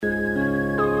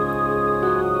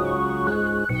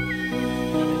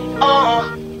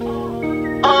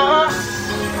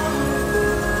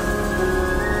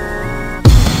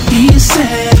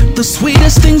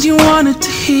sweetest things you wanted to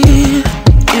hear.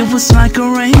 It was like a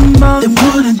rainbow that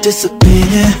wouldn't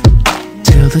disappear,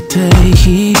 till the day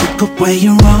he took away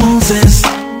your roses.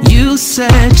 You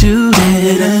said you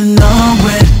didn't know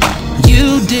it,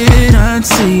 you didn't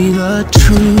see the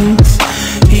truth.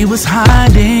 He was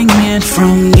hiding it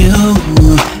from you.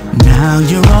 Now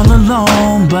you're all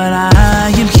alone, but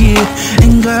I am here.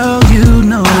 And girl, you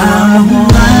know I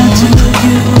won't lie to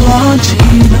you, or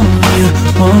cheat on you,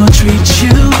 or treat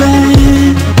you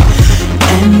bad.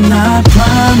 And I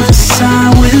promise I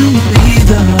will be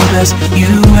the best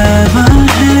you ever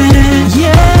had.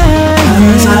 Yeah,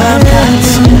 'cause I've got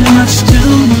so much to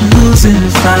lose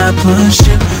if I push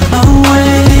you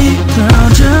away. Girl,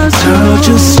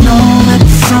 just know that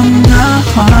from the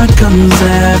heart comes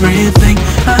everything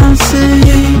I say.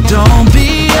 Don't be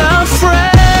afraid.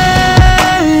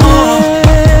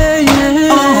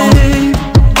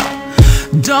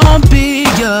 Don't be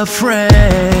afraid.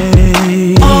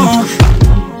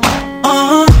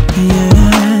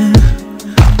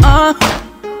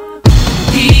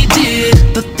 He did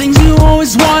the things you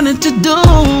always wanted to do.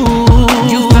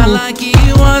 You felt like he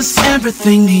was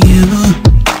everything to you,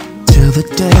 till the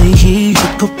day he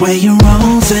took away your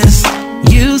roses.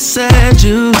 You said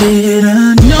you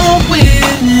didn't know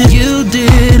it, you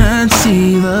didn't see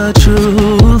the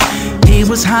truth. He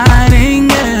was hiding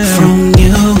it from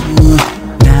you.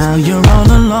 Now you're all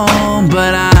alone,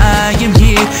 but I am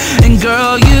here. And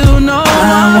girl, you know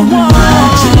I won't lie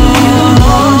to you,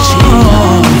 or cheat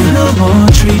on you, or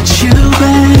treat you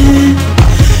bad.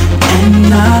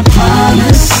 And I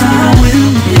promise I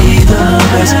will be the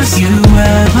best you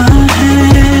ever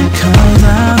had.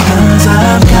 'Cause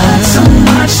I've got so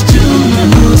much to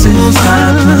lose if I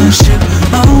push you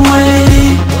away.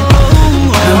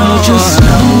 Girl, just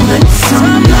know that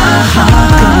from my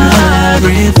heart comes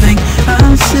everything I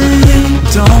say.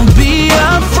 Don't be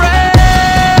afraid.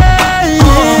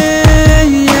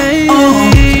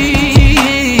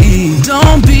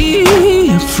 Don't be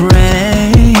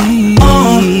afraid.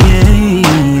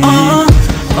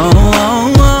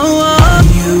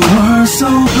 You were so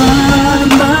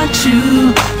blind, but you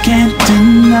can't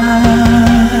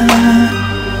deny.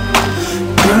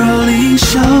 Girl, he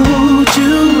showed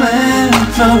you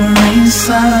every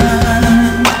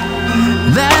sign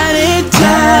that it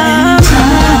time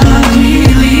we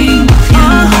leave you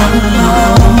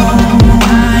alone.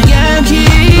 I am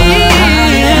here,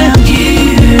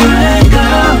 and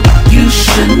girl, you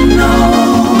should know.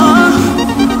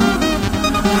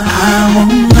 I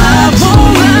won't lie to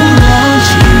you,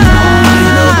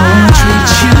 won't treat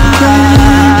you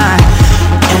bad.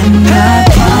 And I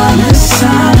promise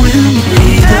I will be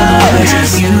the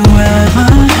best you ever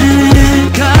had.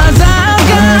 'Cause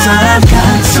I've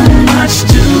got so much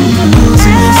to lose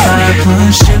if I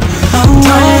push you away.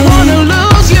 Don't wanna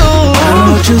lose you.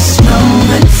 Girl, just know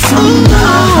that from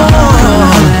my heart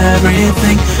comes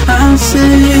everything I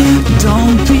say.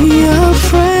 Don't be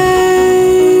afraid.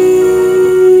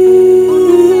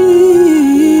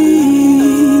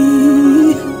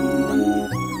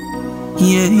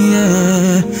 Yeah,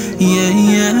 yeah, yeah,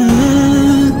 yeah.